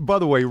By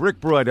the way,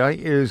 Rick Broida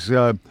is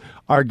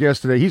our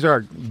guest today. He's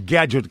our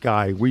gadget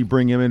guy. We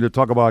bring him in to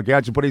talk about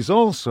gadgets, but he's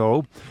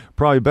also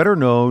probably better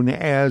known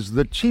as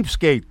the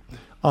Cheapskate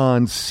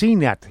on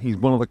CNET. He's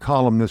one of the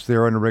columnists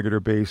there on a regular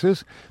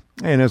basis.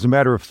 And as a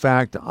matter of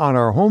fact, on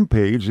our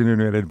homepage,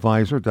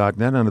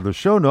 internetadvisor.net, under the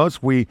show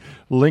notes, we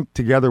link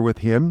together with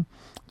him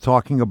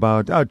talking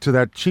about to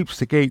that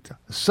Cheapskate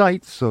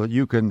site so that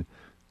you can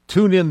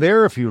tune in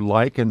there if you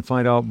like and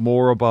find out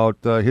more about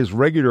his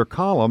regular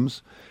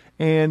columns.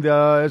 And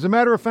as a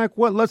matter of fact,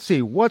 let's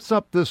see, what's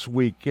up this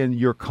week in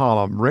your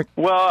column, Rick?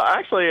 Well,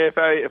 actually, if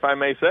I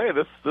may say,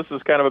 this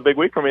is kind of a big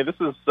week for me. This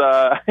is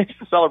I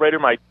just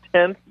celebrated my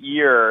 10th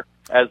year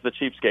as the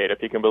Cheapskate,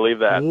 if you can believe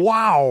that.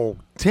 Wow,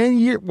 10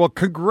 years. Well,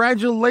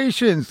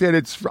 congratulations.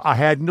 And I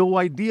had no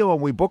idea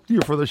when we booked you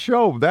for the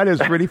show. That is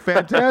pretty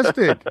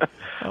fantastic.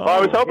 Well, I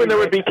was hoping there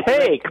would be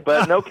cake,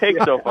 but no cake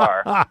so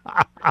far.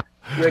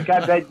 Rick,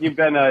 I bet you've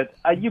been a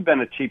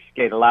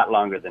Cheapskate a lot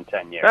longer than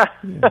 10 years.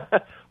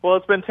 Well,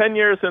 it's been 10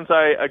 years since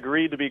I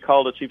agreed to be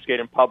called a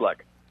cheapskate in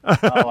public.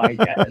 Oh, I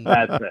get it.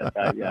 That's it.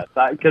 Yes,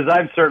 because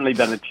I've certainly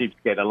been a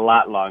cheapskate a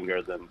lot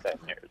longer than 10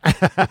 years.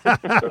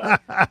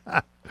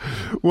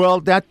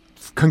 Well,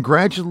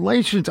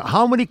 congratulations.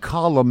 How many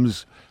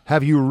columns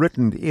have you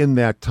written in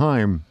that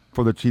time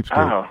for the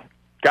Cheapskate? Oh,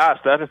 gosh,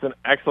 that is an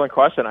excellent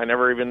question. I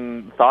never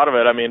even thought of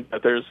it. I mean,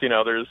 there's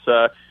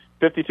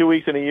 52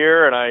 weeks in a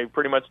year, and I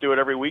pretty much do it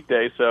every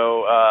weekday,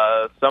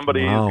 so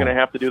somebody is going to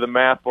have to do the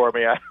math for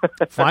me.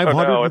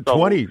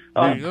 520.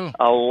 There you go.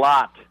 A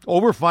lot.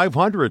 Over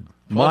 500.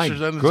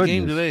 Foster's on this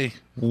game today.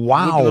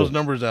 Wow. Looking those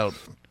numbers out.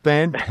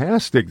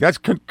 Fantastic. That's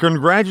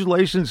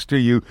congratulations to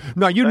you.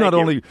 Now, you not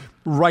only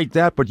write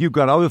that, but you've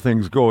got other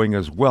things going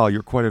as well.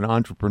 You're quite an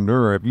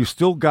entrepreneur. Have you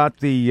still got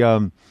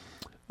the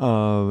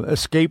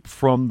escape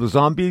from the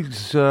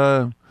zombies?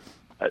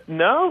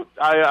 No,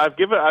 I've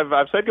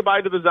said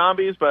goodbye to the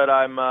zombies, but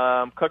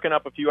I'm cooking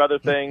up a few other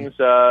things,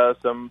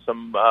 some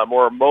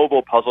more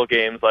mobile puzzle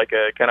games, like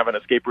a kind of an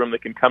escape room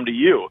that can come to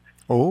you.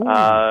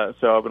 Oh,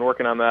 so I've been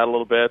working on that a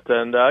little bit,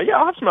 and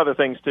I'll have some other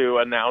things to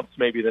announce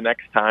maybe the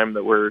next time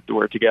that we're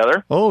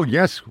together. Oh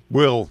yes,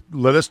 well,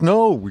 let us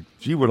know.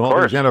 Gee, when all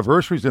these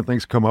anniversaries and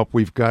things come up,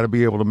 we've got to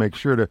be able to make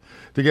sure to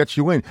get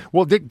you in.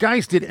 Well,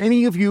 guys, did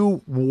any of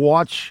you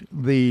watch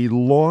the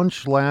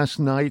launch last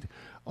night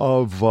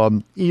of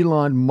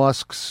Elon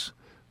Musk's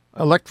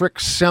electric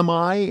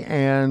semi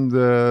and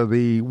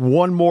the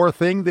one more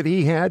thing that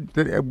he had?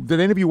 Did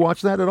any of you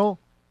watch that at all?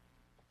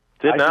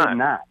 Did not. I did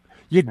not.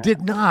 You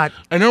did not.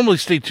 I normally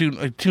stay tuned.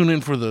 I tune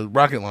in for the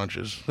rocket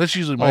launches. That's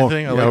usually my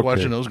thing. I like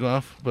watching those go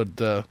off. But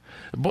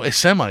boy, a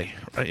semi.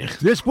 Right?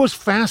 This was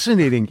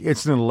fascinating.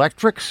 It's an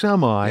electric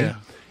semi,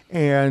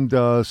 and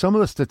some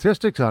of the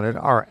statistics on it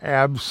are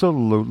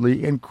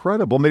absolutely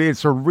incredible. I mean,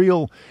 it's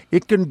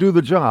it can do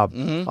the job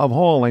of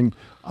hauling,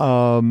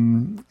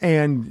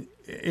 and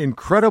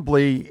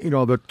incredibly,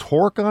 the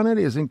torque on it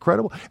is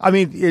incredible. I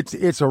mean,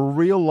 it's a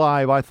real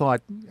live. I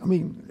thought,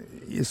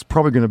 it's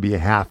probably going to be a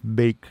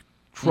half-baked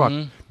truck.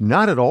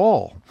 Not at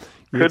all.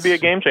 Could be a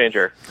game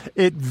changer.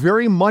 It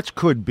very much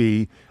could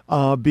be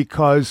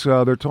because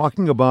they're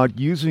talking about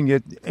using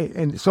it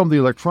and some of the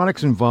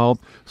electronics involved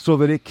so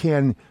that it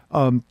can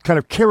kind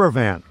of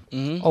caravan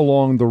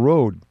along the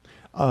road,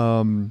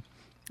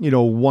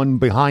 one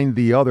behind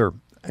the other,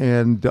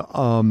 and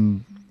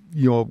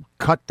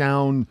cut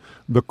down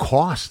the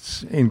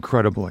costs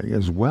incredibly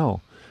as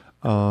well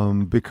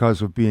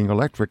because of being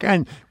electric.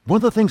 And one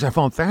of the things I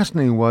found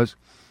fascinating was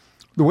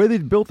the way they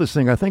built this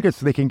thing. I think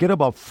they can get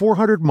about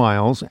 400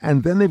 miles,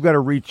 and then they've got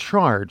to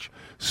recharge.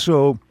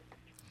 So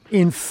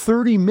in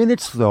 30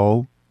 minutes,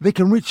 though, they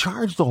can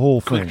recharge the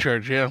whole thing. Quick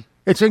charge, yeah.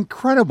 It's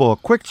incredible, a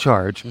quick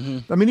charge.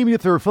 I mean, even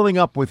if they were filling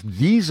up with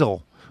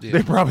diesel,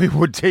 they probably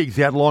would take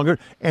that longer.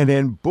 And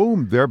then,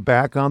 boom, they're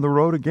back on the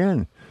road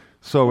again.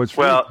 So it's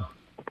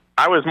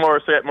I was more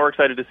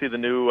excited to see the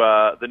new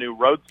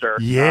Roadster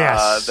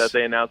that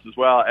they announced as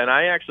well. And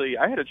I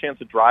had a chance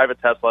to drive a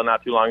Tesla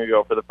not too long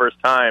ago for the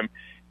first time.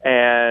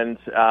 And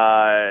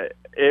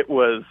it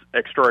was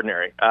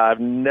extraordinary. I've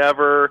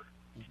never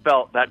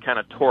felt that kind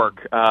of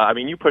torque.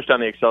 You pushed on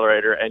the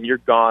accelerator and you're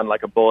gone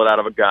like a bullet out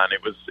of a gun.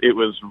 It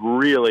was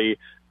really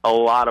a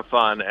lot of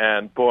fun.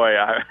 And boy,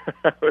 I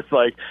was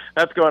like,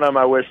 that's going on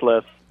my wish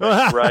list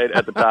right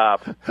at the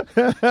top.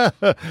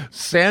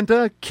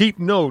 Santa, keep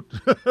note.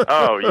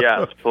 Oh,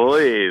 yes,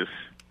 please.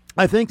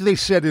 I think they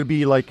said it'd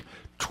be like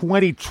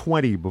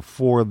 2020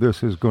 before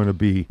this is going to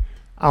be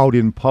out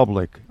in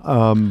public,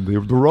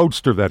 the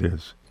Roadster, that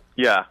is.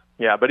 Yeah,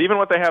 but even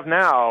what they have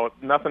now,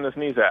 nothing to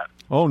sneeze at.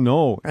 Oh,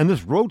 no, and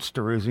this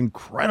Roadster is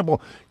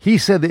incredible. He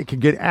said that it could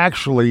get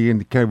actually,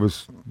 and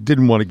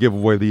didn't want to give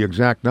away the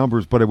exact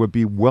numbers, but it would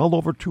be well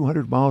over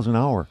 200 miles an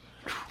hour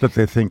that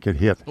they think it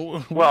hit.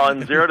 Well,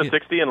 in 0 to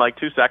 60 in like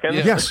 2 seconds?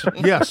 Yes.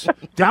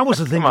 That was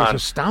the thing that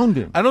was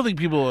astounding. I don't think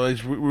people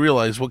always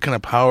realize what kind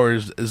of power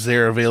is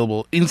there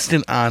available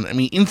instant on.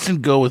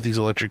 Instant go with these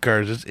electric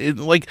cars.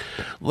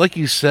 Like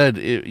you said,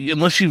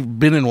 unless you've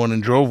been in one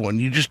and drove one,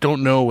 you just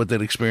don't know what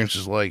that experience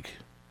is like.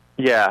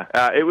 Yeah,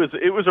 it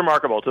was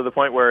remarkable to the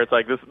point where it's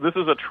like this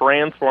is a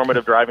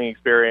transformative driving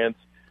experience.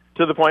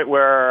 To the point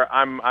where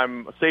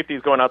I'm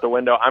safety's going out the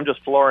window. I'm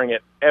just flooring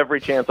it every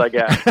chance I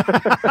get.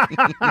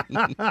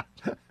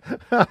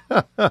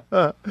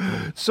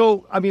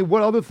 So, I mean,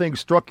 what other things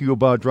struck you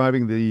about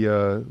driving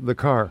the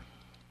car?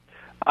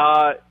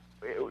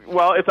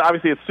 Well,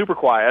 it's super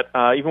quiet,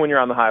 even when you're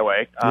on the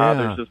highway.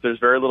 There's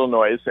very little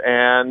noise,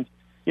 and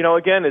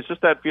again, it's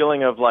just that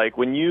feeling of like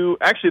when you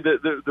actually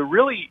the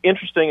really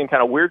interesting and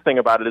kind of weird thing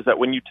about it is that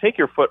when you take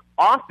your foot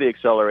off the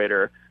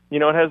accelerator.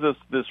 It has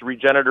this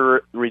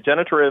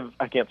regenerative,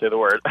 I can't say the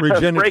word.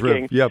 Regenerative,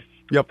 braking.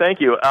 Yep.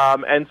 Thank you.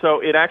 And so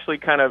it actually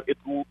it's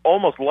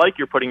almost like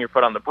you're putting your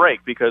foot on the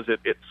brake because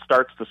it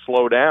starts to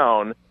slow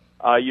down.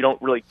 You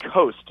don't really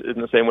coast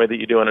in the same way that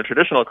you do in a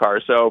traditional car.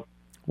 So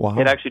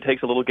it actually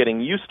takes a little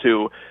getting used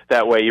to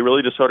that way. You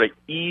really just sort of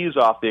ease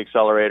off the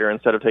accelerator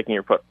instead of taking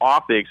your foot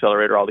off the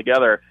accelerator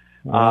altogether.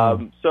 Wow.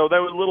 So there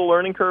was a little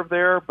learning curve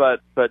there, but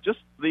just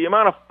the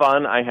amount of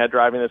fun I had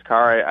driving this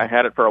car, I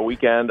had it for a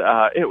weekend.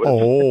 It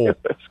was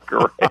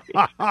great.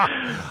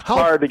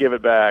 Hard to give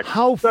it back.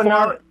 How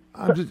far?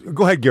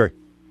 Go ahead, Gary.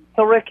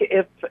 So, Rick,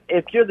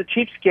 if you're the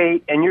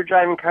cheapskate and you're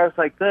driving cars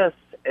like this,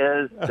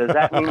 does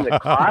that mean the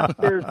cost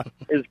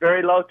is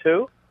very low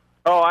too?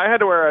 Oh, I had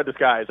to wear a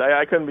disguise.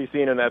 I couldn't be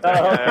seen in that thing.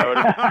 I would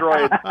have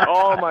destroyed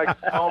all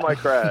my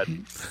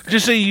cred.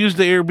 Just say you used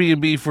the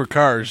Airbnb for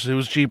cars. It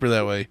was cheaper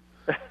that way.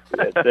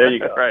 There you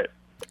go. Right.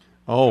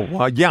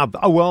 Oh, yeah.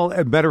 Well,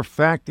 as a matter of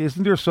fact,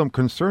 isn't there some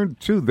concern,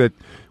 too, that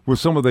with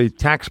some of the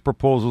tax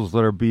proposals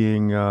that are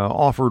being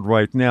offered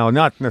right now,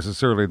 not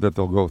necessarily that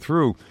they'll go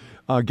through,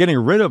 getting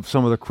rid of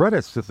some of the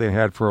credits that they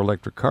had for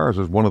electric cars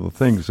is one of the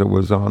things that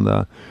was on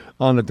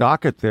the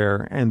docket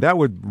there, and that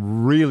would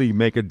really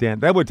make a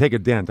dent. That would take a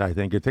dent, I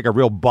think. It'd take a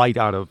real bite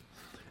out of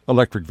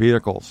electric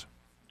vehicles.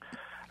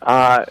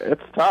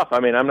 It's tough. I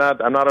mean, I'm not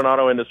an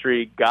auto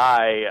industry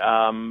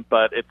guy,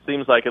 but it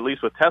seems like at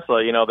least with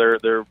Tesla,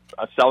 they're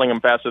selling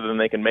them faster than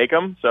they can make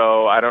them.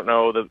 So I don't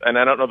know that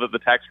the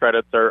tax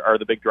credits are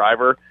the big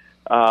driver.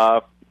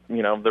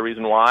 The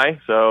reason why.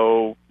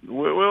 So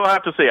we'll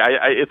have to see.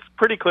 It's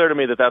pretty clear to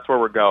me that that's where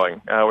we're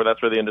going.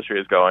 That's where the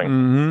industry is going.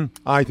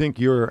 Mm-hmm. I think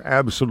you're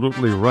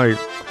absolutely right.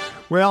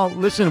 Well,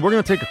 listen, we're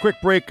going to take a quick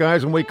break,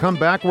 guys. When we come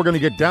back, we're going to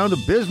get down to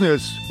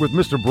business with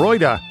Mr.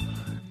 Broida.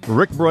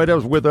 Rick Broida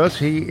is with us.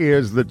 He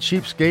is the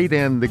cheapskate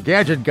and the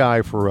gadget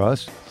guy for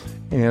us.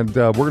 And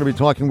we're going to be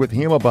talking with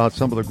him about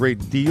some of the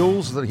great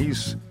deals that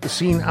he's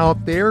seen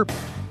out there.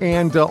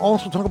 And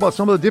also talk about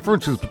some of the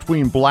differences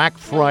between Black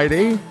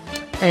Friday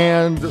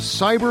and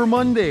Cyber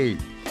Monday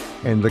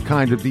and the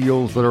kind of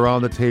deals that are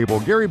on the table.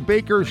 Gary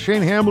Baker,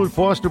 Shane Hamlin,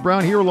 Foster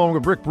Brown here along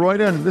with Rick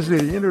Broida. And this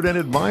is the Internet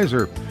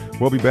Advisor.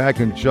 We'll be back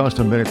in just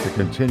a minute to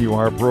continue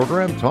our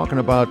program talking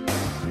about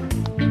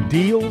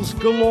deals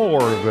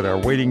galore that are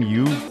waiting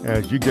you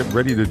as you get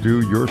ready to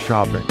do your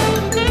shopping.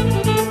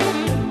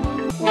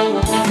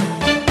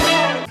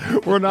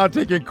 We're not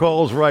taking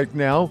calls right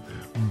now,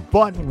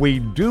 but we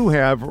do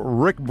have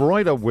Rick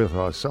Broida with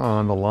us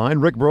on the line.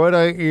 Rick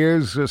Broida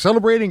is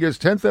celebrating his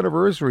 10th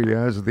anniversary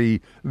as the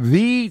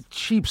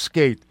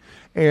cheapskate,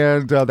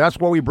 and that's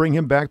why we bring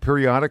him back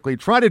periodically.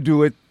 Try to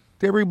do it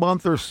every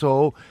month or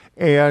so,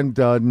 and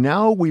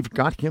now we've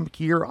got him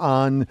here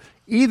on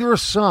either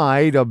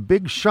side of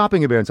big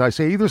shopping events. I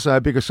say either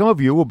side because some of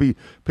you will be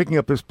picking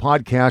up this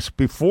podcast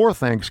before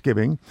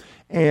Thanksgiving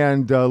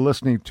and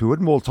listening to it.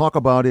 And we'll talk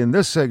about in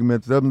this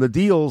segment the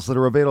deals that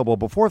are available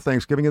before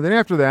Thanksgiving. And then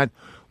after that,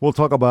 we'll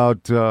talk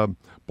about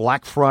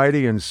Black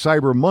Friday and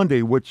Cyber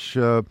Monday, which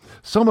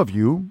some of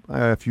you,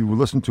 if you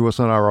listen to us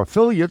on our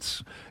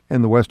affiliates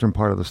in the western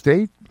part of the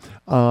state,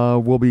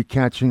 will be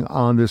catching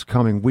on this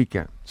coming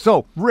weekend.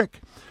 So,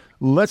 Rick,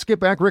 let's get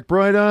back. Rick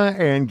Broida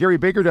and Gary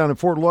Baker down in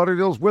Fort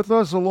Lauderdale is with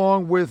us,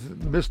 along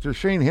with Mr.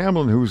 Shane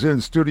Hamlin, who's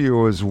in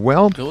studio as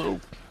well.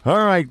 Hello.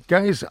 All right,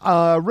 guys.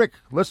 Rick,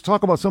 let's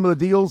talk about some of the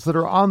deals that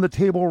are on the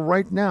table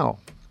right now.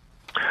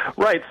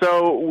 Right.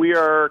 So we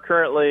are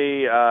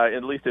currently,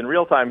 at least in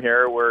real time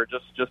here, we're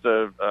just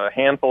a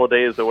handful of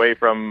days away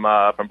from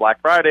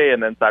Black Friday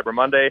and then Cyber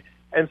Monday.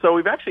 And so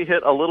we've actually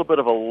hit a little bit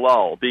of a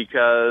lull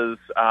because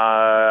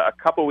a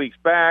couple weeks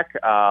back,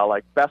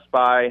 like Best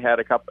Buy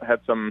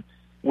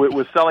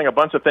was selling a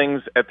bunch of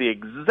things at the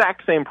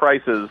exact same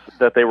prices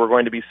that they were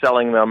going to be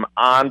selling them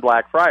on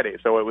Black Friday.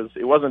 So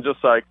it wasn't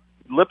just like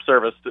lip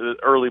service to the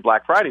early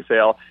Black Friday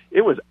sale.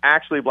 It was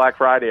actually Black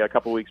Friday a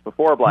couple weeks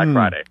before Black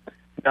Friday.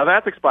 Now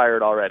that's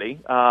expired already.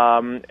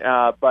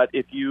 But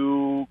if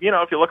you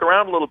look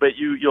around a little bit,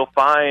 you'll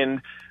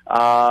find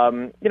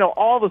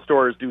all the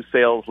stores do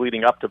sales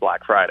leading up to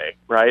Black Friday,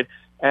 right?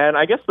 And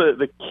I guess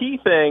the key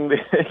thing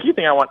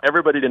I want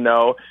everybody to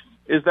know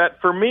is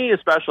that for me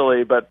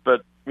especially, but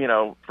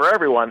for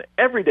everyone,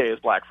 every day is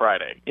Black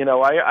Friday.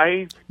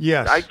 I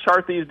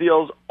chart these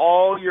deals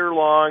all year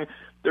long.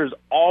 There's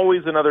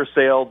always another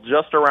sale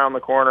just around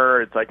the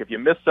corner. It's like if you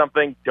miss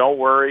something, don't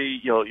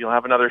worry, you'll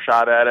have another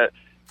shot at it.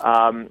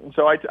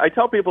 So I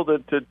tell people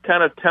to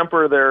kind of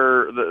temper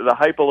the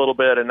hype a little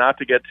bit and not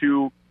to get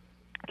too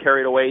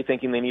carried away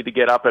thinking they need to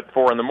get up at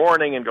 4 a.m.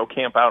 and go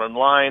camp out in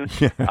line.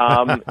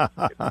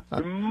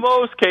 In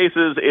most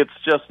cases, it's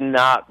just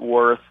not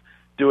worth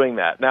doing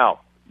that. Now,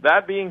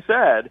 that being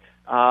said,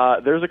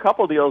 there's a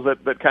couple deals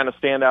that kind of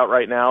stand out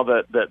right now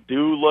that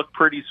do look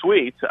pretty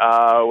sweet,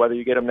 whether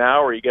you get them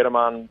now or you get them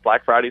on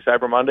Black Friday,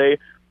 Cyber Monday.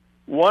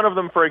 One of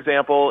them, for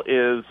example,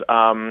 is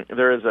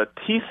there is a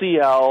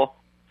TCL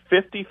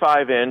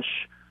 55-inch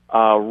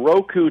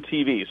Roku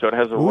TV. So it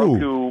has a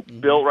Roku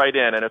built right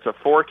in, and it's a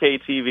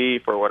 4K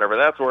TV for whatever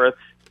that's worth.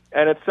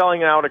 And it's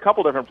selling out a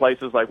couple different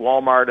places like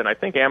Walmart and I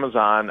think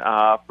Amazon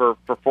for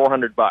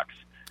 $400.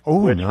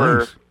 Oh, which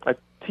nice. For a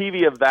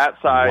TV of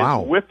that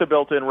size with the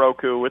built-in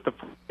Roku, with the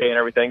 4K and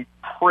everything,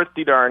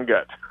 pretty darn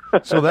good.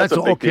 So that's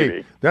okay.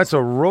 TV. That's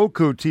a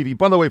Roku TV.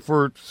 By the way,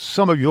 for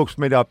some of you folks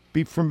may not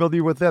be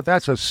familiar with that,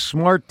 that's a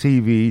smart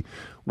TV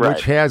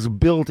which has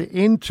built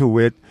into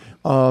it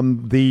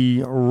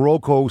the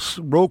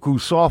Roku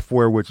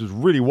software, which is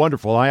really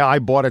wonderful. I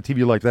bought a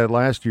TV like that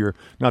last year,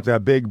 not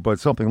that big, but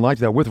something like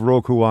that with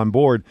Roku on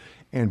board,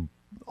 and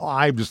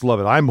I just love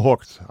it. I'm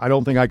hooked. I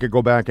don't think I could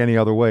go back any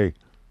other way.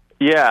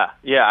 Yeah,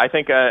 I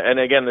think, and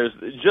again, there's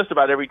just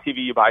about every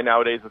TV you buy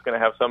nowadays is going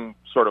to have some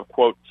sort of,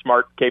 quote,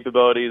 smart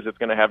capabilities. It's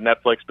going to have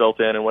Netflix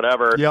built in and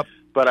whatever. Yep.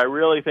 But I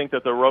really think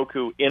that the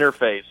Roku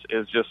interface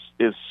is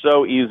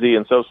so easy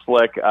and so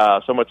slick,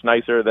 so much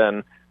nicer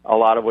than a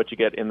lot of what you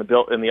get in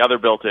the other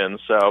built-ins.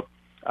 So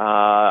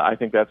I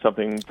think that's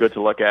something good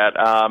to look at.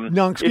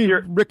 Now, excuse me,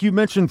 Rick, you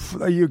mentioned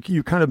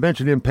you kind of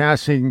mentioned in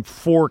passing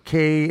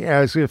 4K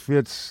as if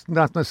it's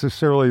not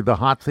necessarily the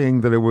hot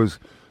thing that it was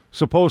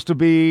supposed to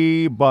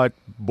be, but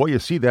boy, you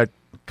see that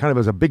kind of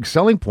as a big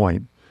selling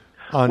point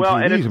on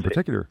TVs in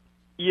particular.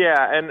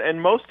 Yeah,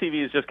 and most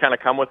TVs just kind of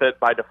come with it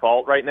by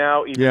default right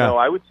now, even though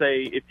I would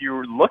say if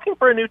you're looking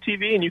for a new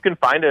TV and you can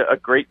find a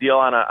great deal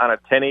on a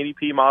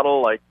 1080p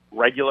model, like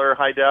regular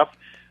high def,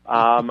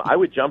 I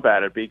would jump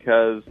at it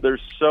because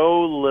there's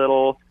so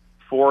little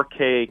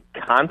 4K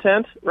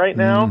content right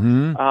now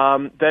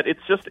that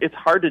it's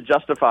hard to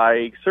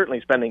justify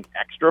certainly spending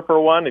extra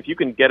for one. If you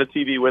can get a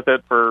TV with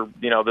it for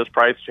this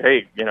price,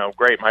 hey,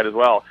 great, might as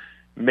well.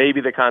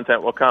 Maybe the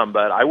content will come,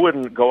 but I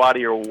wouldn't go out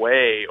of your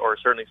way or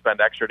certainly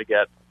spend extra to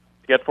get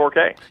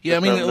 4K. Yeah, I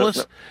mean,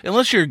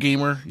 unless you're a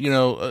gamer, the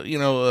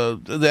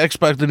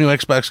Xbox, the new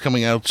Xbox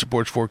coming out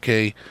supports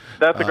 4K.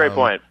 That's a great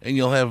point. And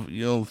you'll have,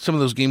 some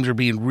of those games are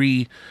being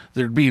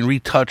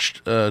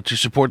retouched to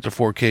support the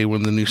 4K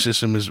when the new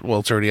system is, well,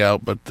 it's already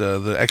out, but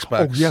the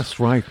Xbox. Oh, yes,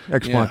 right.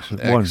 Xbox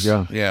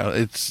One, yeah,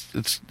 it's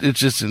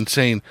just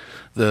insane.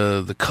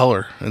 The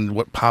color and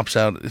what pops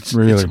out, it's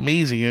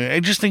amazing. I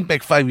just think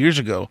back 5 years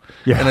ago,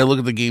 and I look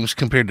at the games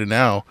compared to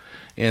now,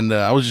 and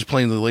I was just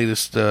playing the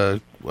latest,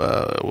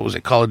 what was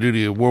it, Call of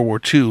Duty World War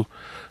II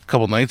a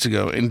couple nights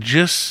ago, and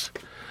just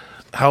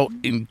how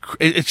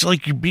it's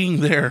like you're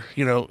being there,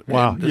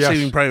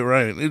 Saving Private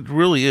Ryan. It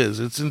really is.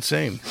 It's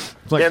insane.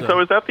 So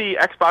is that the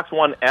Xbox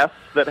One S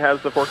that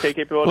has the 4K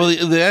capability?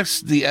 Well,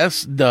 the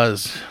S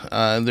does.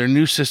 Their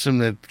new system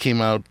that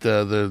came out,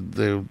 the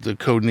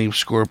codename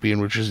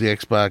Scorpion, which is the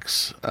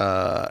Xbox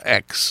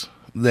X.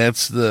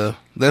 That's the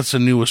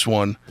newest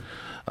one.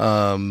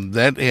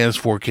 That has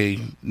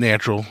 4K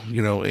natural,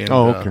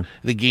 and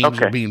the games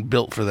are being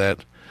built for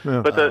that.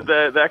 Yeah. But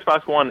the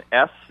Xbox One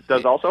S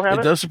does also have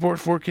it? It does support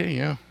 4K,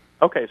 yeah.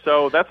 Okay,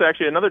 so that's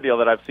actually another deal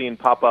that I've seen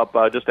pop up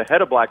just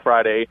ahead of Black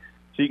Friday.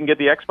 So you can get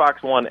the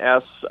Xbox One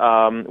S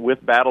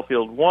with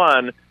Battlefield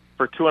 1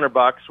 for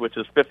 $200, which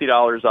is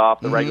 $50 off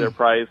the regular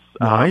price.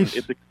 Nice.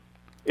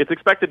 It's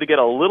expected to get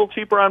a little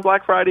cheaper on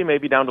Black Friday,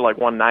 maybe down to like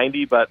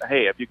 $190. But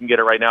hey, if you can get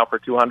it right now for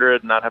 $200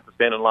 and not have to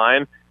stand in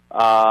line,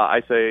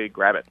 I say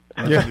grab it.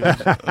 Yeah,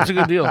 that's a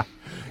good deal.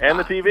 And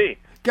the TV.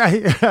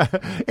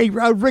 Hey,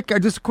 Rick,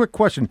 just a quick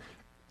question: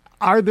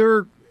 are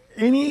there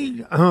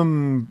any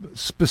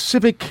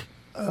specific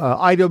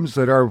items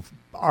that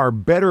are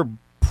better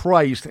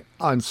priced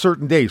on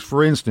certain days?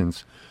 For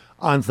instance,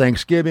 on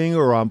Thanksgiving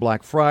or on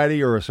Black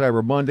Friday or a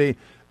Cyber Monday,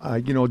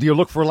 do you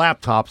look for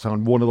laptops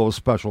on one of those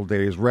special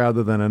days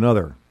rather than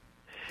another?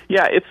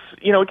 Yeah, it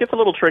gets a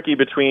little tricky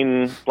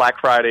between Black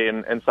Friday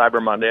and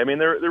Cyber Monday. I mean,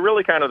 they're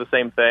really kind of the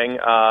same thing.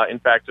 In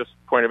fact, just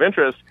point of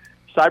interest,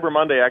 Cyber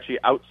Monday actually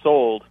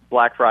outsold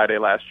Black Friday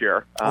last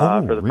year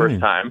for the first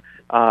time.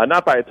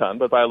 Not by a ton,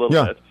 but by a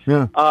little bit.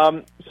 Yeah.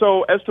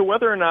 So as to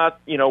whether or not,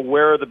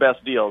 where are the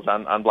best deals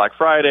on Black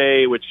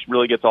Friday, which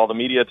really gets all the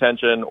media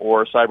attention,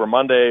 or Cyber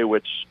Monday,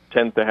 which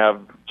tends to have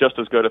just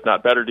as good, if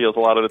not better, deals a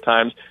lot of the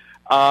times,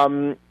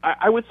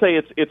 I would say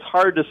it's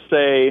hard to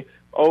say,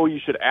 oh, you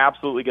should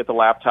absolutely get the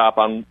laptop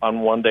on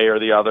one day or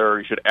the other, or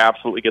you should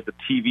absolutely get the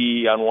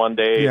TV on one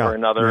day or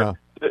another. Yeah.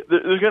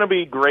 There's going to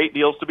be great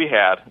deals to be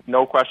had,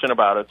 no question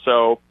about it.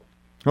 So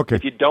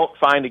if you don't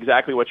find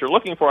exactly what you're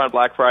looking for on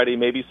Black Friday,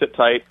 maybe sit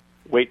tight,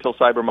 wait till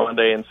Cyber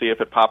Monday and see if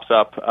it pops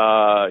up,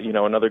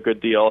 another good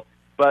deal.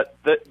 But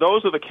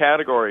those are the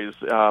categories,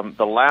 the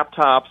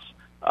laptops,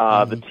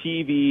 the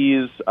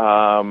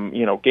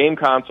TVs, game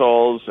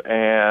consoles,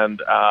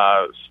 and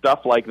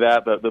stuff like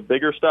that. The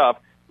bigger stuff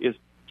is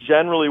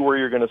generally where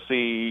you're going to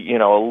see,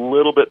 a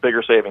little bit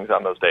bigger savings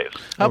on those days.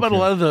 How about a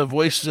lot of the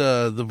voice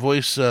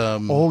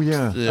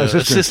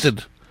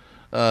assisted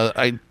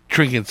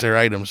trinkets or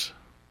items?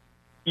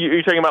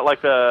 You're talking about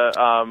like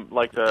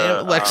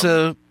the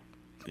Alexa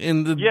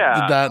and the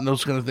Dot and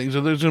those kind of things.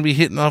 Are those going to be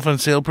hitting off on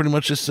sale pretty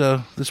much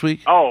this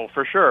week? Oh,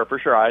 for sure.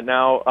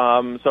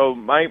 So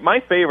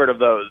my favorite of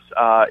those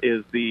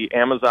is the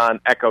Amazon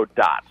Echo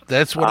Dot.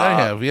 That's what I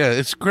have. Yeah,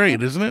 it's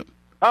great, isn't it?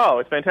 Oh,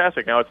 it's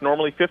fantastic. Now it's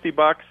normally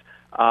 $50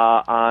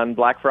 on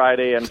Black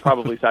Friday and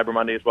probably Cyber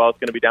Monday as well. It's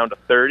going to be down to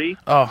 $30.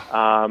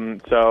 Oh,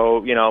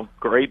 so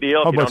great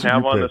deal. If you don't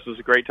have one, this is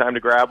a great time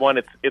to grab one.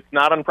 It's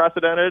not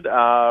unprecedented.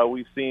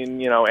 We've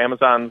seen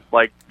Amazon's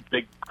like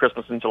big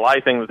Christmas in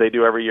July thing that they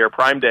do every year,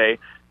 Prime Day.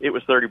 It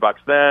was $30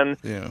 then.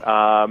 Yeah.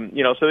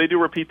 So they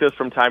do repeat this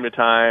from time to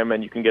time,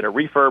 and you can get a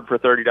refurb for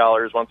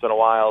 $30 once in a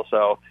while.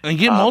 So and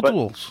get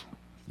multiples.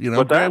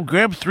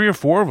 Grab 3 or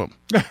 4 of them.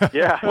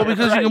 Yeah. Well,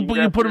 because you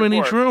can put them in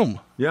each room.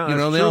 Yeah.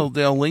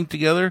 They'll link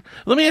together.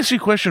 Let me ask you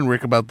a question,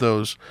 Rick, about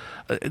those.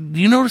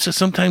 Do you notice that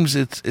sometimes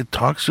it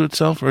talks to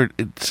itself or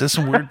it says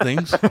some weird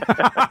things?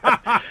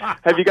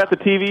 Have you got the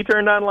TV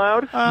turned on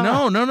loud?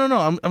 No.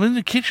 I'm in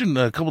the kitchen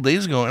a couple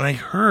days ago, and I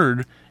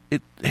heard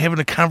it having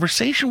a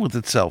conversation with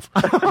itself.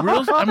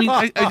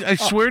 I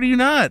swear to you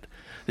not.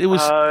 It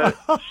was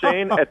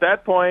Shane. At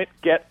that point,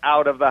 get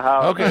out of the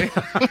house. Okay.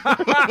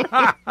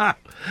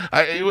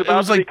 it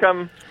was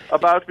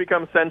about to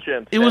become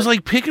sentient. It was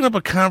like picking up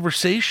a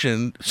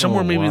conversation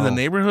somewhere, maybe in the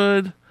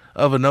neighborhood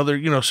of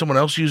another, someone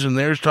else using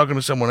theirs, talking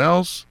to someone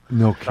else.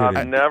 No kidding.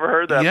 I've never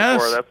heard that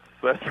before.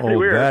 That's pretty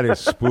weird. That is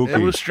spooky.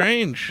 It was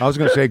strange. I was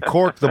going to say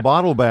cork the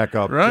bottle back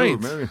up.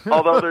 Right. Too,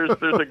 Although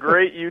there's a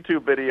great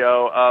YouTube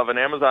video of an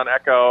Amazon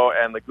Echo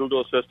and the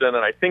Google Assistant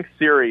and I think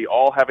Siri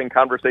all having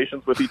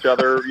conversations with each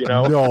other,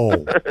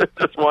 No.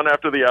 just one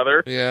after the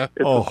other. Yeah.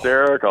 It's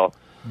hysterical.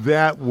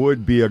 That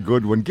would be a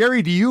good one.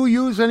 Gary, do you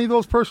use any of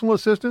those personal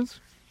assistants?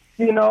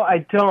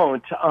 I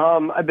don't.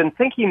 I've been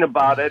thinking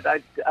about it.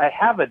 I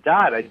have a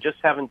Dot. I just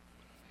haven't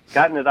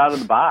gotten it out of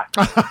the box.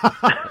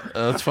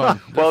 That's fun.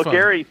 Well, fun.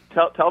 Gary,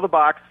 tell the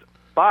box,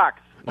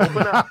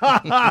 open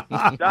up.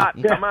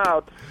 Dot, come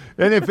out.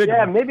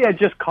 And maybe I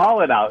just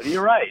call it out.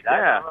 You're right.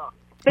 Yeah.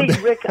 Hey,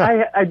 Rick,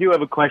 I do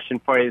have a question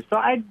for you.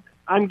 So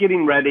I'm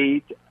getting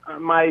ready.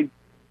 My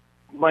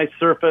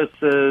Surface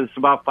is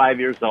about 5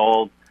 years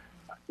old.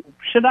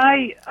 Should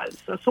I?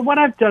 So what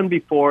I've done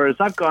before is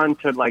I've gone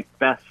to like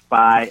Best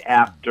Buy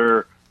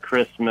after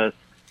Christmas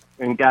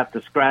and got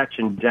the scratch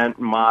and dent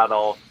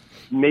model,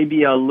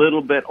 maybe a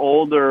little bit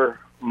older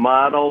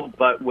model,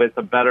 but with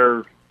a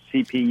better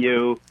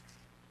CPU.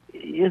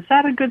 Is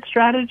that a good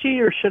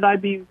strategy, or should I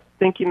be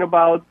thinking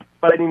about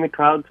fighting the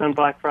crowds on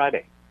Black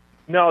Friday?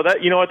 No,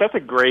 that's a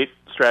great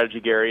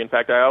strategy, Gary. In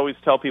fact, I always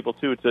tell people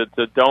too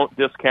to don't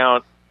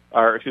discount,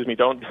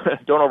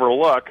 don't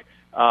overlook.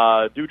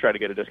 Do try to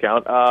get a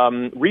discount.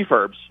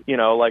 Refurbs,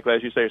 like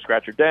as you say,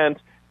 scratch or dent,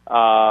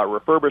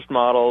 refurbished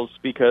models,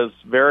 because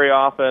very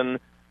often,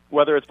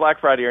 whether it's Black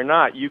Friday or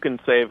not, you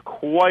can save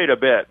quite a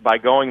bit by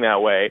going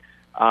that way.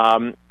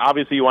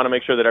 Obviously, you want to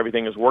make sure that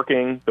everything is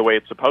working the way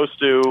it's supposed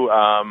to.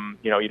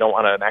 You don't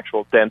want an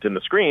actual dent in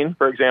the screen,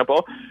 for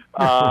example.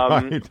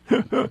 Right.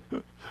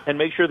 And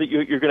make sure that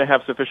you're going to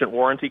have sufficient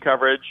warranty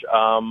coverage.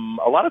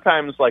 A lot of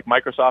times, like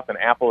Microsoft and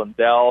Apple and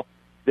Dell,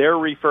 their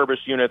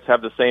refurbished units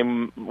have the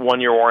same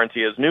 1-year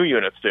warranty as new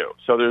units do.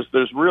 So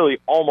there's really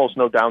almost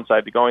no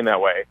downside to going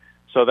that way.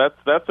 So that's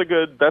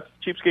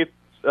Cheapskate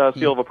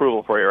seal of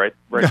approval for you right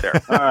there.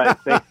 All right,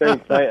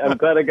 thanks. I'm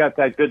glad I got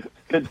that good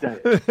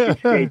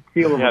Cheapskate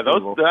seal of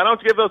approval. I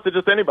don't give those to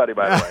just anybody,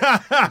 by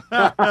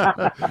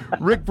the way.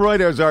 Rick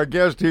Bright is our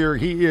guest here.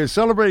 He is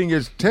celebrating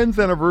his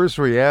 10th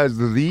anniversary as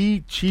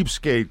the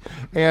Cheapskate.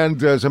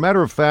 And as a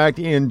matter of fact,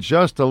 in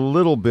just a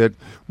little bit,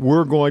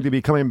 we're going to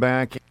be coming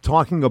back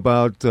talking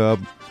about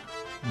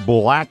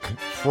Black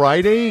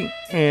Friday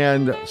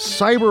and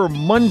Cyber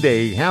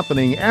Monday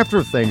happening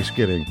after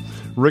Thanksgiving.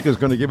 Rick is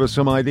going to give us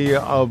some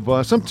idea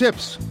of some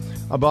tips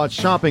about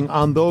shopping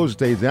on those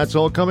days. That's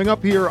all coming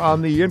up here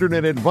on the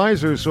Internet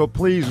Advisor, so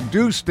please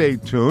do stay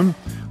tuned.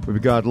 We've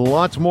got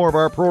lots more of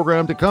our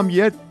program to come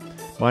yet.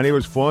 My name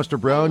is Foster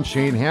Brown.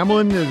 Shane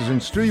Hamlin is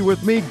in studio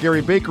with me.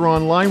 Gary Baker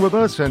online with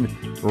us. And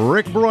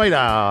Rick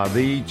Broida,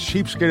 the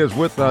Cheapskate, is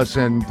with us.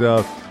 And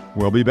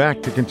we'll be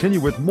back to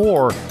continue with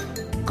more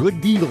good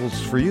deals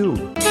for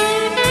you.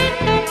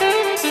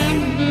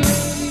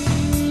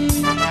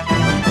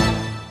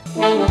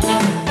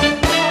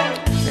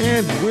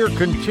 And we're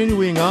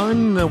continuing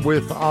on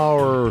with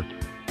our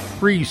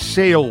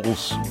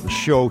pre-sales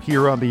show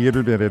here on the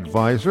Internet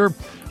Advisor.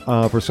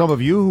 For some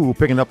of you who are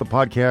picking up the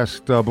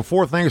podcast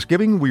before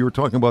Thanksgiving, we were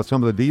talking about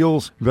some of the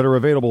deals that are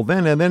available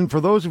then. And then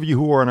for those of you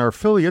who are in our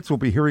affiliates, we'll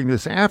be hearing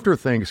this after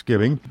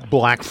Thanksgiving.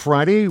 Black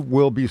Friday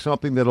will be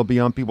something that'll be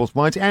on people's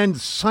minds, and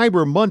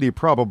Cyber Monday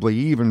probably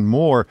even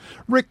more.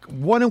 Rick,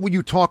 why don't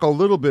you talk a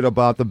little bit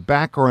about the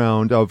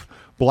background of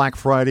Black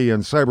Friday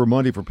and Cyber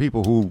Monday for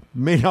people who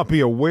may not be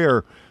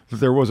aware that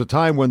there was a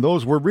time when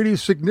those were really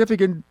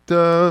significant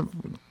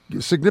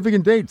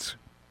dates.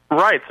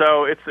 Right.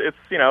 So it's it's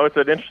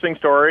an interesting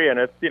story, and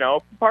it's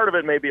part of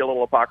it may be a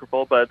little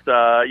apocryphal, but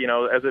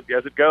as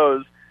it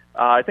goes,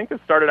 I think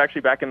this started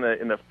actually back in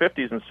the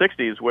 50s and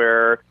 60s,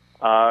 where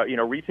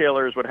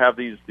retailers would have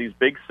these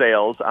big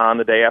sales on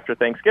the day after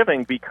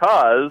Thanksgiving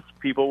because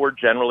people were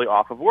generally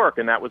off of work,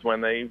 and that was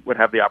when they would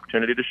have the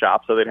opportunity to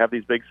shop. So they'd have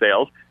these big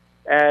sales,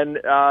 and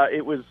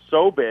it was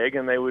so big,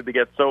 and they would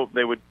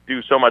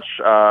do so much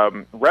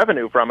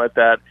revenue from it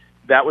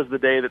that was the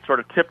day that sort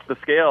of tipped the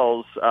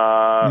scales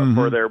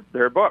for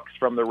their books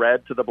from the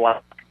red to the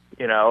black,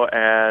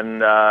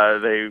 and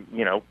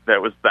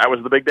that was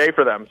the big day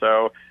for them.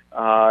 So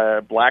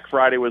Black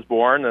Friday was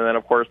born, and then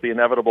of course the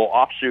inevitable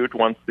offshoot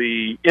once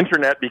the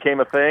internet became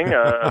a thing,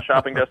 a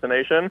shopping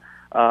destination,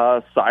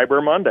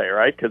 Cyber Monday,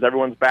 right? Because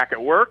everyone's back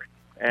at work.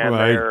 And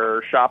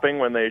they're shopping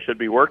when they should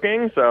be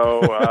working, so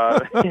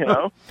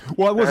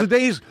Well, it was the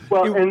days.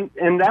 Well,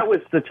 and that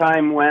was the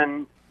time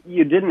when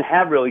you didn't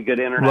have really good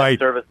internet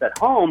service at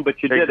home,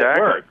 but you did at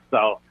work.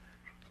 So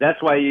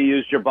that's why you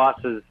used your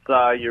boss's,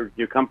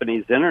 your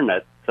company's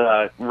internet.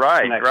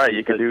 Right.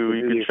 You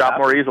could shop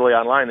more easily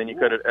online than you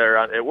could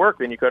at work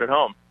than you could at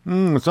home.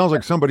 It sounds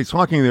like somebody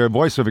talking their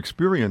voice of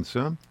experience,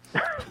 huh?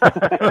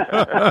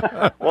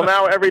 Well,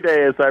 now every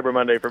day is Cyber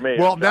Monday for me.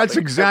 Well, that's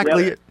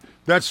exactly it.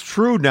 That's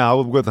true now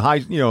with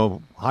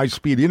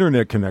high-speed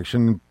internet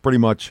connection, pretty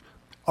much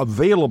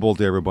available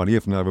to everybody,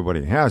 if not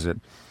everybody has it.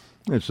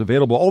 It's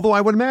available. Although I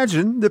would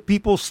imagine that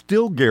people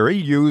still, Gary,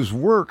 use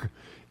work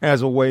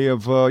as a way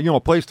of, a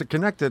place to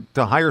connect it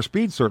to higher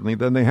speed, certainly,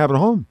 than they have at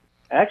home.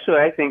 Actually,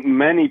 I think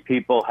many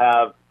people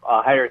have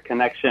a higher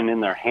connection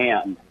in their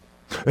hand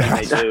than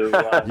they do.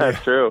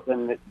 That's true.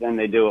 Than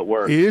they do at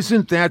work.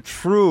 Isn't that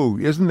true?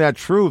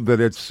 That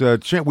it's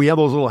we have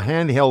those little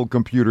handheld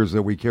computers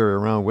that we carry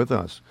around with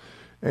us,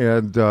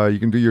 and you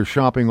can do your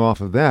shopping off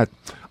of that.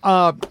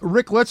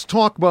 Rick, let's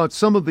talk about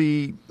some of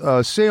the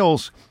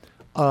sales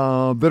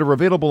that are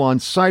available on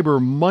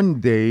Cyber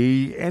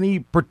Monday. Any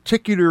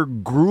particular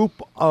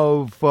group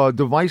of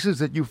devices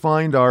that you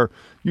find are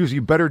usually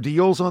better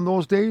deals on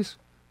those days?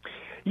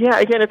 Yeah,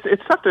 again,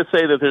 it's tough to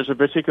say that there's a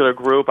particular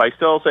group. I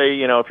still say,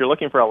 if you're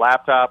looking for a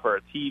laptop or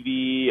a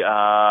TV,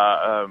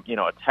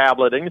 a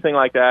tablet, anything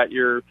like that,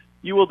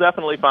 you will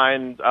definitely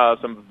find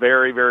some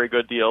very, very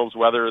good deals.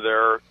 Whether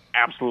they're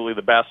absolutely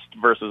the best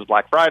versus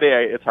Black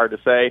Friday, it's hard to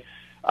say.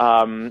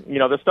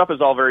 This stuff is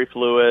all very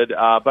fluid.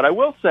 But I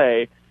will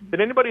say that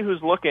anybody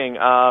who's looking,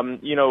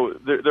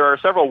 there are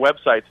several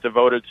websites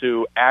devoted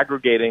to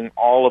aggregating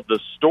all of the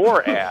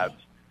store ads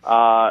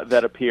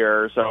that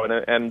appear. So,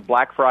 and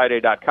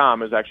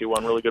blackfriday.com is actually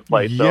one really good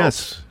place. Yes.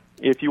 So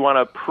if you want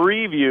to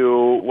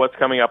preview what's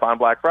coming up on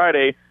Black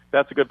Friday,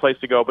 that's a good place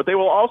to go. But they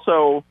will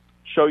also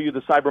show you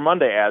the Cyber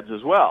Monday ads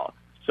as well.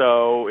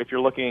 So if you're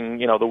looking,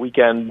 the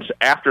weekend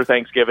after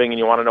Thanksgiving and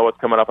you want to know what's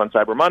coming up on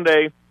Cyber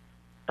Monday,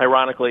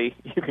 ironically,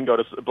 you can go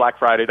to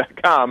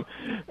blackfriday.com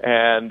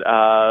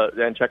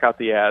and check out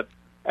the ads.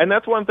 And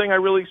that's one thing I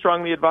really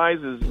strongly advise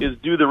is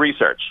do the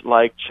research.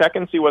 Like, check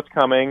and see what's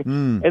coming,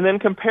 and then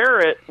compare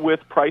it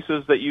with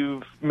prices that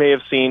you may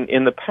have seen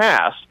in the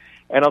past.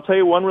 And I'll tell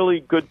you one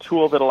really good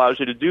tool that allows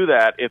you to do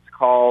that. It's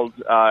called,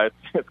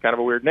 it's kind of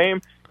a weird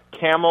name,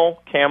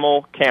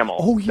 camel.com.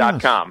 Oh,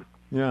 yes.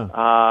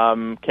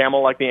 Yeah.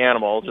 Camel like the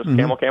animal, just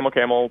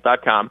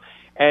camel.com.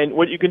 And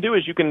what you can do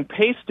is you can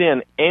paste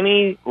in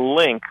any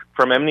link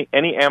from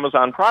any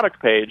Amazon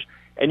product page,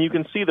 and you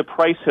can see the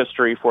price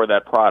history for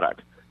that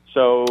product.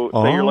 So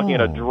say you're looking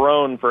at a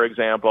drone, for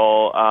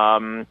example,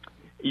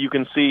 you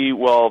can see,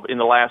 well, in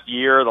the last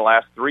year, the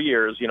last 3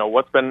 years,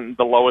 what's been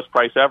the lowest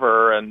price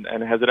ever, and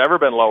has it ever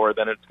been lower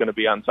than it's going to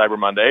be on Cyber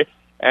Monday?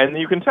 And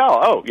you can tell,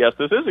 oh, yes,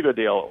 this is a good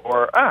deal,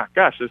 or,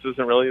 gosh, this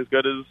isn't really as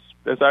good as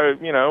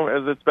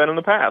it's been in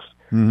the past.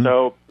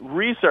 So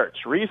research,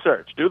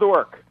 do the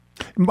work.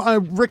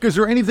 Rick, is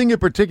there anything in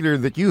particular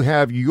that you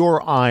have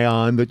your eye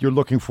on that you're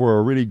looking for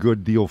a really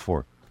good deal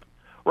for?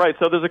 Right,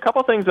 so there's a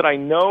couple things that I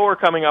know are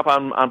coming up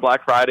on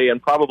Black Friday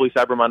and probably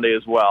Cyber Monday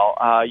as well.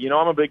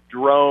 I'm a big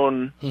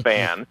drone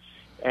fan.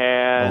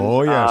 And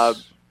oh,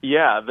 yes.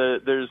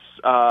 There's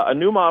a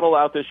new model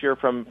out this year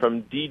from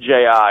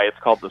DJI. It's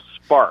called the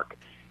Spark.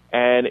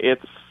 And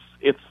it's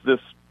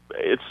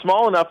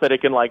small enough that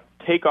it can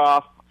take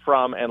off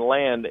from and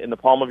land in the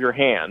palm of your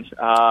hand.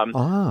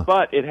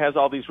 But it has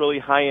all these really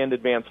high-end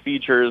advanced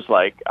features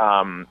like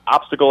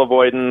obstacle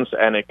avoidance,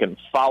 and it can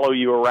follow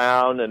you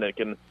around, and it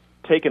can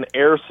take an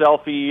air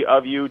selfie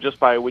of you just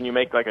by when you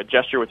make a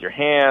gesture with your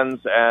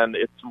hands, and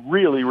it's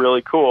really,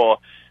 really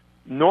cool.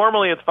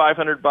 Normally it's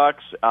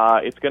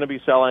 $500. It's going to be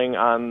selling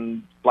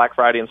on Black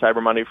Friday and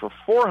Cyber Monday for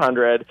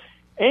 $400.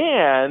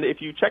 And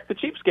if you check the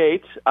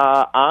Cheapskate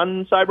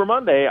on Cyber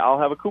Monday, I'll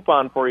have a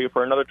coupon for you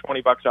for another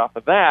 $20 off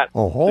of that.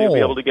 Oh. So you'll be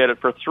able to get it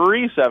for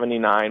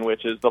 $379,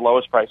 which is the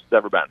lowest price it's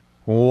ever been.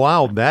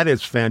 Wow, that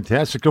is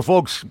fantastic. So,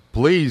 folks,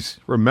 please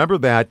remember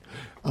that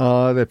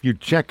if you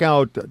check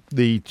out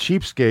the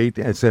Cheapskate,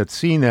 it's at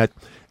CNET,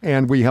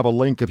 And we have a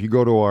link. If you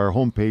go to our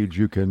homepage,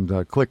 you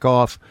can click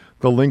off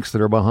the links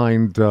that are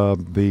behind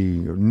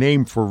the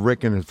name for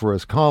Rick and for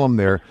his column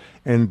there.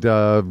 And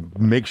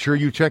make sure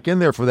you check in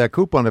there for that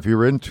coupon if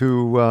you're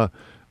into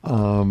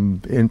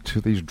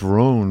these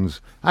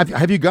drones.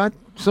 Have you got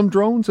some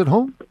drones at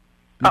home?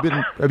 Have you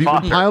been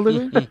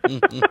piloting?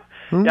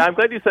 Yeah, I'm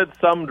glad you said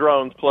some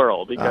drones,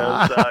 plural,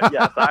 because,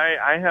 yes,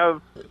 I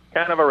have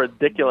kind of a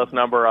ridiculous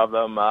number of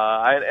them.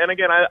 And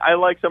again, I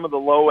like some of the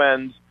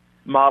low-end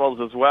models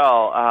as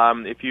well.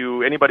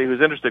 Anybody who's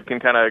interested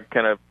can kind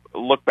of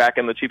look back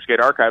in the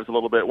Cheapskate archives a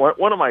little bit.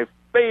 One of my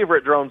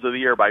favorite drones of the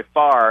year by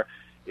far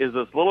is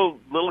this little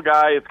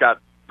guy. It's got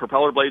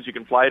propeller blades. You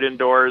can fly it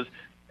indoors.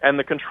 And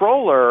the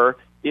controller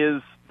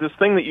is this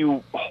thing that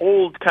you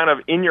hold kind of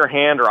in your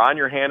hand or on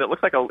your hand. It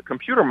looks like a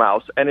computer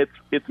mouse, and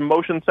it's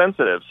motion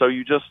sensitive. So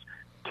you just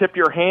tip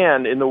your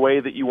hand in the way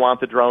that you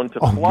want the drone to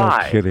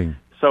fly. No kidding.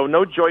 So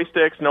no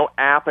joysticks, no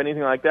app,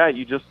 anything like that.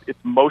 It's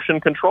motion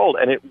controlled,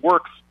 and it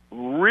works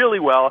really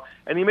well.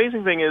 And the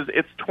amazing thing is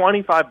it's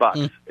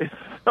 $25. It's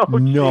so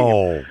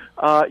cheap.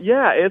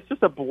 Yeah, it's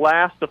just a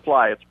blast to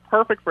fly. It's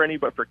perfect for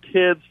anybody, for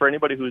kids, for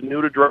anybody who's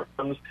new to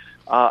drones.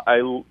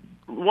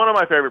 One of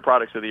my favorite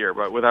products of the year,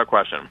 but without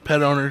question.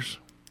 Pet owners,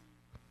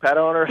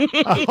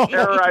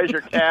 terrorize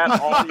your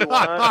cat all you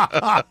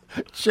want.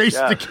 Chase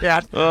the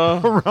cat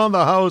around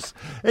the house.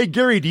 Hey,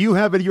 Gary, do you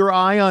have your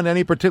eye on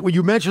any particular?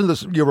 You mentioned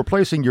this. You're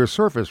replacing your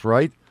Surface,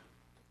 right?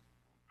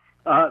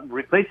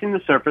 Replacing the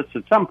Surface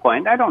at some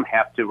point. I don't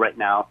have to right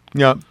now.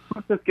 Yeah,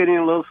 it's just getting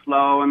a little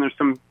slow, and there's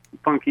some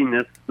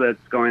funkiness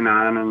that's going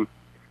on, and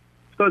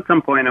so at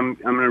some point I'm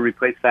going to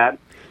replace that.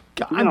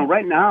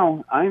 Right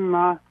now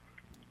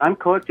I'm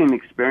collecting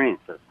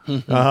experiences.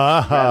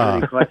 Rather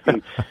than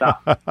collecting stuff.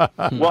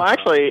 Well,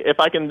 actually, if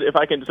I can,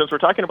 since we're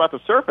talking about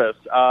the Surface,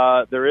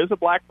 there is a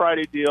Black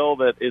Friday deal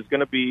that is going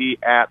to be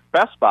at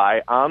Best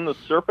Buy on the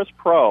Surface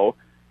Pro.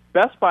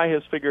 Best Buy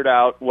has figured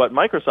out what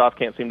Microsoft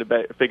can't seem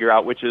to figure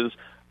out, which is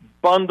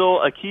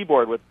bundle a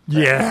keyboard with.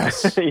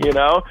 Yes.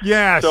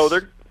 Yes. So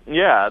they're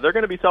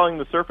going to be selling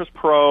the Surface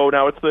Pro.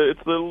 Now it's the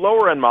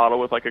lower end model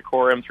with like a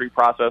Core M3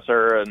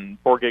 processor and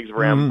 4 gigs of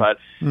RAM, but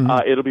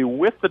it'll be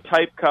with the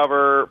type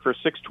cover for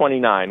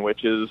 $629,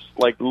 which is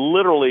like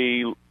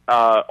literally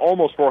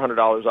almost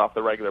 $400 off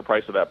the regular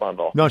price of that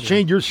bundle. Now,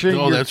 Shane, you're shaking.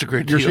 Oh, that's a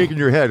great deal. You're shaking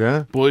your head,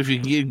 huh? Boy, if you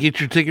get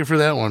your ticket for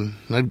that one,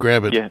 I'd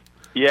grab it.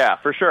 Yeah,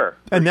 for sure.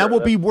 And that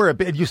will be where?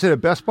 You said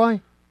at Best Buy?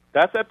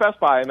 That's at Best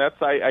Buy, and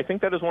I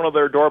think that is one of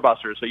their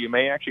doorbusters, so you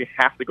may actually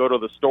have to go to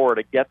the store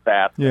to get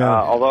that,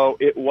 although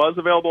it was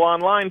available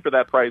online for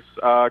that price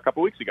a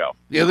couple weeks ago.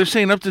 Yeah, they're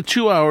saying up to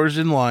 2 hours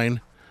in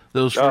line.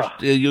 Those first,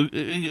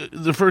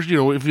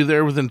 if you're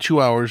there within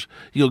 2 hours,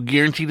 you'll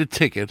guarantee the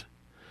ticket.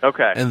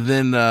 Okay. And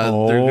then they're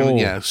going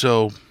to,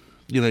 so,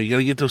 you got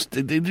to get those,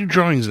 they do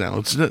drawings now.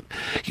 It's not,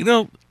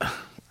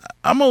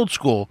 I'm old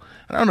school.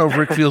 I don't know if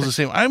Rick feels the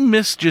same. I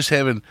miss just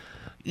having,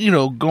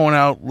 going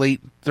out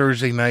late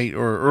Thursday night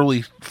or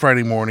early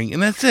Friday morning,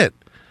 and that's it.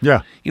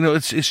 Yeah.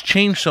 It's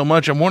changed so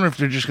much. I'm wondering if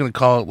they're just going to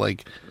call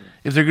it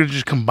if they're going to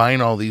just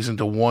combine all these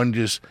into one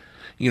just,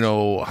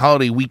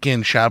 holiday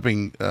weekend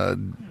shopping,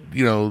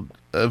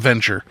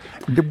 venture.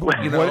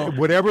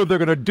 Whatever they're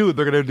going to do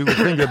the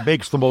thing that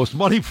makes the most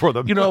money for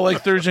them.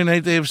 Like Thursday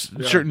night they have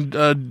certain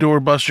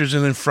doorbusters,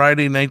 and then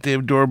Friday night they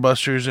have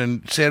doorbusters,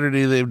 and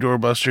Saturday they have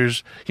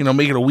doorbusters.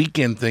 Make it a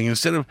weekend thing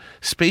instead of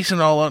spacing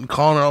it all out and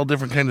calling it all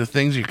different kinds of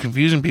things. You're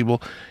confusing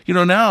people.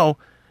 Now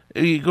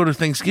you go to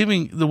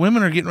Thanksgiving, the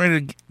women are getting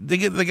ready to. They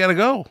got to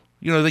go.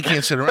 They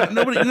can't sit around.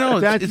 Nobody. I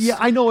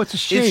know it's a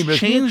shame. It's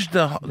changed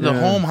the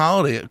home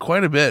holiday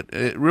quite a bit.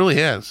 It really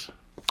has.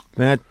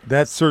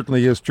 That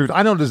certainly is true.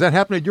 I know. Does that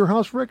happen at your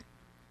house, Rick?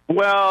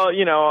 Well,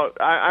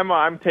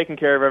 I'm taking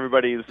care of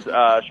everybody's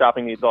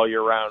shopping needs all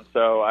year round.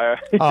 So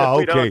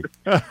okay.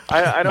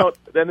 I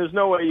don't. Then there's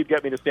no way you'd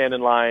get me to stand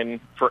in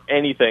line for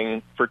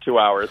anything for 2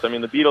 hours. I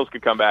mean, the Beatles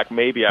could come back.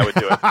 Maybe I would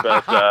do it,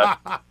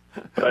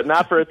 but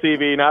not for a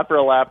TV, not for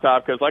a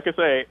laptop. Because, like I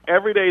say,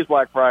 every day is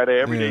Black Friday.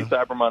 Every day is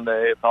Cyber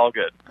Monday. It's all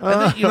good.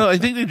 I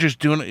think they're just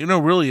doing it.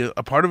 Really,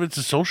 a part of it's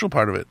a social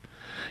part of it.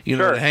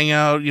 Sure. Hang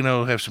out,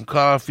 have some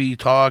coffee,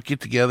 talk,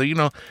 get together.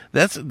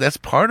 That's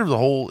part of the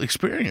whole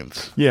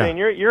experience. Yeah. I mean,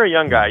 you're a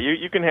young guy.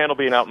 You can handle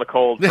being out in the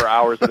cold for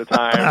hours at a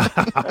time.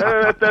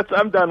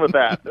 I'm done with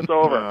that. It's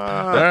over.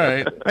 All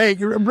right. Hey,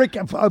 Rick,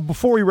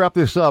 before we wrap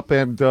this up,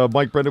 and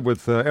Mike Brennan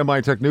with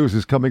MI Tech News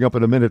is coming up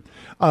in a minute,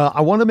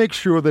 I want to make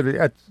sure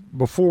that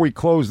before we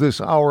close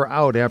this hour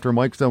out, after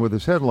Mike's done with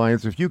his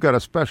headlines, if you've got a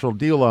special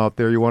deal out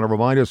there you want to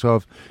remind us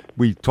of,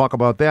 we talk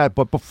about that.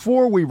 But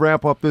before we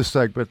wrap up this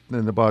segment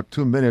in about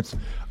 2 minutes,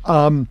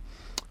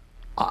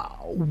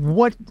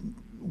 what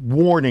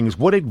warnings,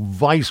 what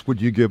advice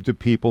would you give to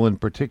people in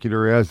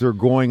particular as they're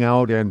going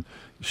out and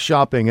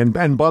shopping?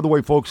 And by the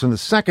way, folks, in the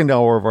second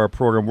hour of our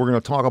program, we're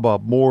going to talk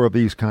about more of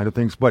these kind of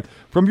things. But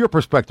from your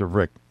perspective,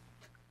 Rick.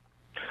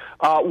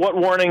 What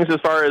warnings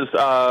as far as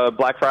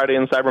Black Friday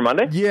and Cyber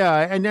Monday? Yeah,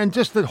 and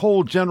just the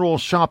whole general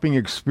shopping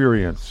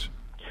experience.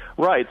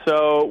 Right.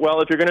 So,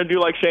 well, if you're going to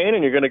do like Shane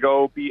and you're going to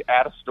go be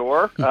at a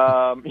store,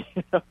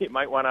 you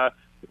might want to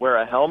wear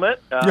a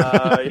helmet.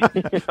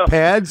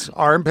 Pads,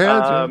 arm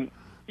pads?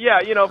 Yeah,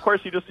 of course,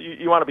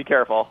 you want to be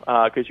careful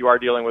because you are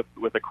dealing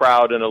with a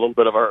crowd and a little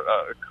bit of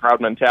a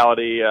crowd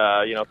mentality.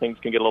 Things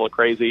can get a little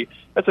crazy.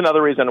 That's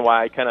another reason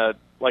why I kind of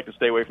like to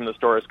stay away from the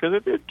stores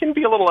because it can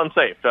be a little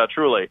unsafe,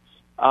 truly.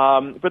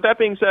 But that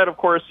being said, of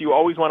course, you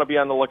always want to be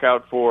on the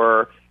lookout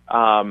for,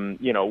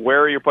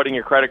 where you're putting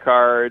your credit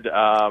card,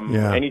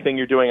 anything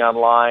you're doing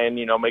online.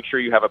 Make sure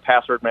you have a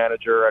password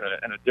manager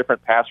and a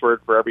different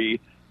password for every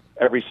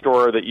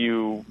store that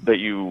you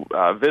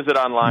visit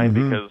online,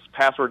 because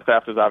password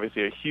theft is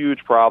obviously a huge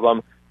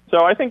problem.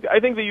 So I think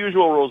the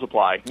usual rules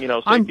apply.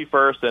 Safety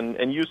first,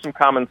 and use some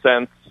common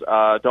sense.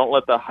 Don't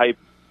let the hype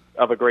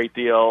of a great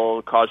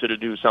deal cause you to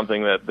do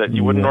something that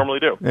you wouldn't normally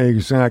do.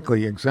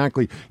 Exactly.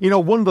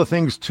 One of the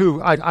things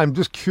too, I'm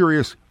just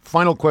curious.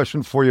 Final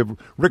question for you,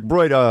 Rick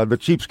Broyd, the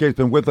Cheapskate's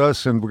been with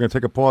us, and we're going to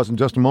take a pause in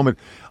just a moment.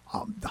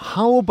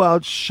 How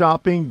about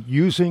shopping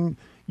using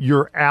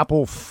your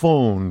Apple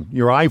phone,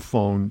 your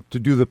iPhone, to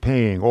do the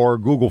paying, or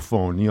Google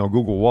phone,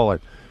 Google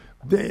Wallet?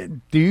 Do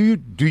you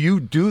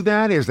do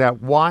that? Is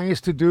that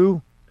wise to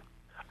do?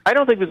 I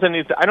don't think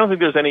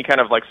there's any kind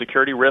of like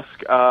security risk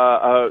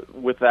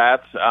with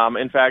that.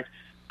 In fact,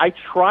 I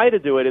try to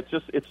do it.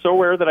 It's so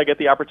rare that I get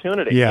the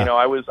opportunity. Yeah.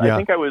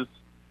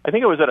 I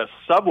think I was at a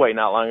Subway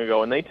not long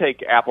ago, and they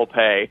take Apple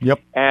Pay. Yep.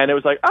 And it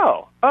was like,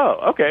 oh,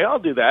 okay, I'll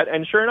do that.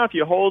 And sure enough,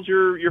 you hold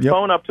your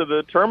phone up to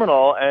the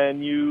terminal,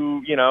 and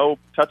you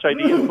Touch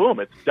ID, and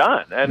boom, it's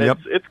done. And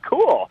it's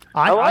cool.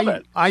 I love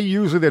it. I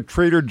use it at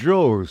Trader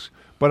Joe's,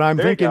 but I'm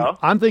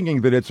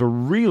thinking that it's a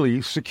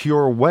really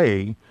secure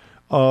way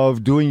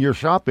of doing your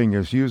shopping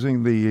is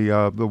using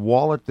the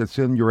wallet that's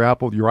in your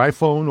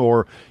iPhone,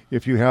 or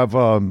if you have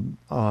an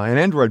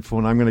Android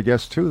phone, I'm going to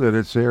guess too that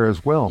it's there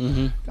as well.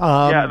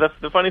 That's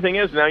the funny thing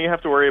is now you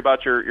have to worry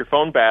about your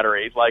phone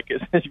battery. Like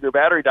if your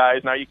battery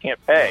dies, now you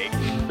can't pay.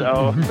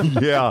 So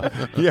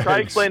try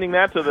explaining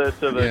that to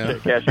the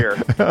cashier.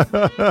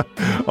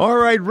 All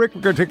right, Rick,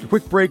 we're going to take a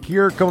quick break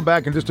here. Coming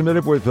back in just a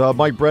minute with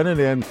Mike Brennan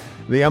and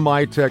the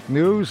MI Tech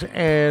News,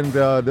 and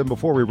then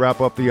before we wrap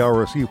up the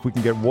hour, see if we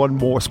can get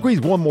squeeze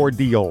one more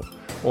deal,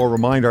 or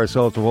remind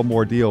ourselves of one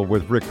more deal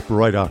with Rick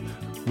Broyd,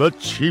 the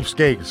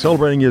Cheapskate,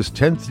 celebrating his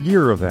 10th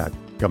year of that,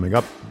 coming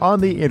up on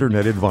the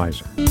Internet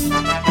Advisor.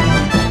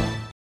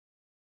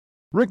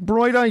 Rick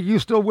Broyd, you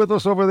still with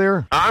us over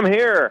there? I'm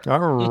here. All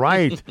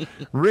right.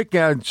 Rick,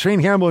 Shane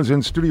Hamlin's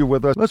in studio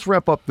with us. Let's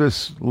wrap up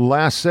this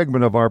last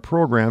segment of our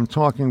program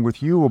talking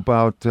with you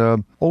about,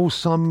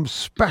 some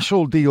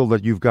special deal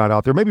that you've got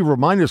out there. Maybe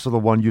remind us of the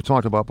one you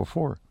talked about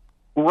before.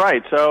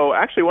 Right. So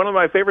actually one of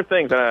my favorite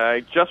things, and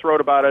I just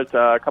wrote about it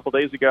a couple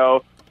days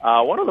ago,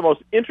 one of the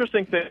most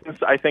interesting things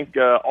I think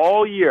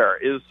all year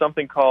is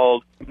something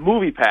called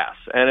Movie Pass,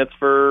 and it's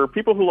for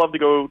people who love to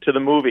go to the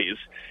movies.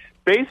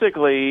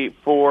 Basically,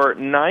 for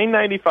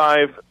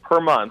 $9.95 per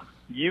month,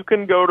 you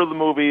can go to the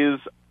movies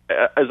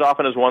as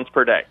often as once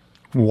per day.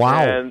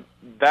 Wow. And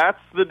that's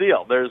the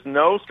deal. There's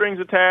no strings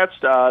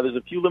attached. There's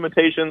a few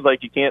limitations,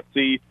 like you can't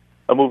see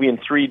a movie in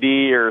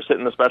 3D or sit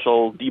in the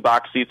special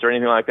D-box seats or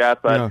anything like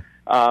that. But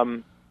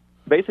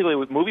basically,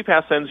 with Movie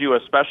Pass sends you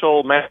a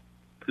special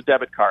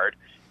debit card,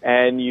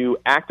 and you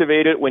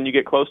activate it when you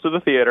get close to the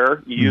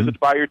theater. You use it to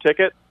buy your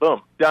ticket.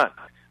 Boom, done.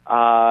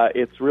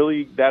 It's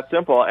really that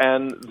simple,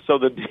 and so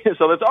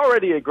that's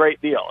already a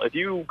great deal. If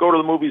you go to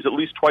the movies at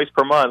least twice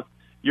per month,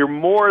 you're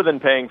more than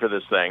paying for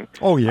this thing.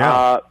 Oh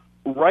yeah.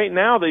 Right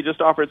now, they just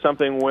offered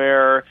something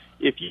where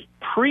if you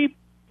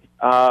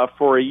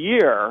for a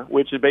year,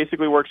 which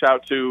basically works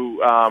out to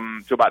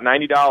about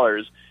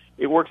 $90,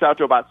 it works out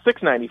to about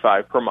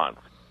 $6.95 per month.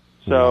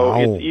 So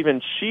it's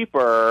even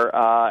cheaper,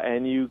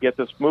 and you get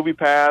this Movie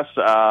Pass.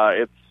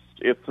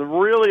 It's a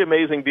really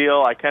amazing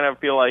deal. I kind of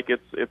feel like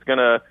it's going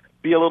to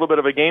be a little bit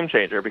of a game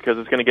changer because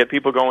it's going to get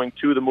people going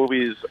to the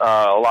movies a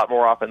lot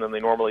more often than they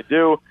normally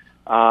do.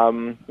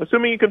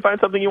 Assuming you can find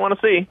something you want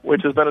to see,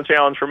 which has been a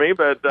challenge for me,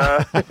 but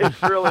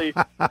it's really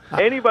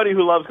anybody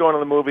who loves going to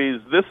the movies,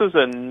 this is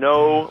a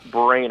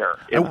no-brainer.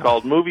 It's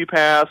called Movie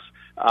Pass.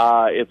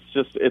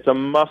 It's a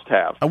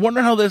must-have. I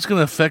wonder how that's going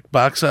to affect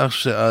box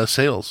office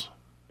sales.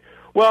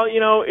 Well,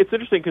 it's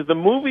interesting because the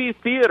movie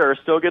theater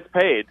still gets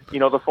paid,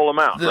 the full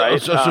amount,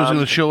 right? So it's going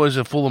to show as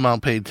a full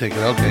amount paid ticket.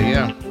 Okay,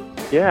 yeah.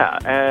 Yeah,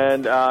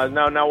 and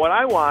now what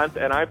I want,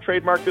 and I've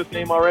trademarked this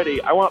name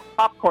already, I want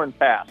Popcorn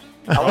Pass.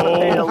 I want to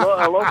pay a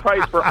low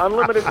price for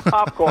unlimited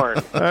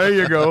popcorn. There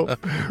you go.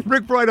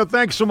 Rick Broyd,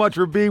 thanks so much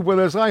for being with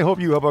us. I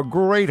hope you have a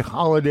great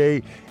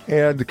holiday,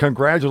 and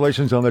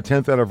congratulations on the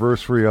 10th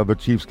anniversary of the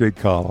Cheapskate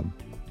column.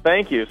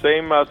 Thank you.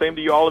 Same to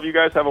you. All of you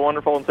guys have a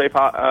wonderful and safe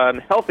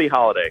and healthy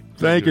holiday.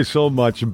 Thank you so much.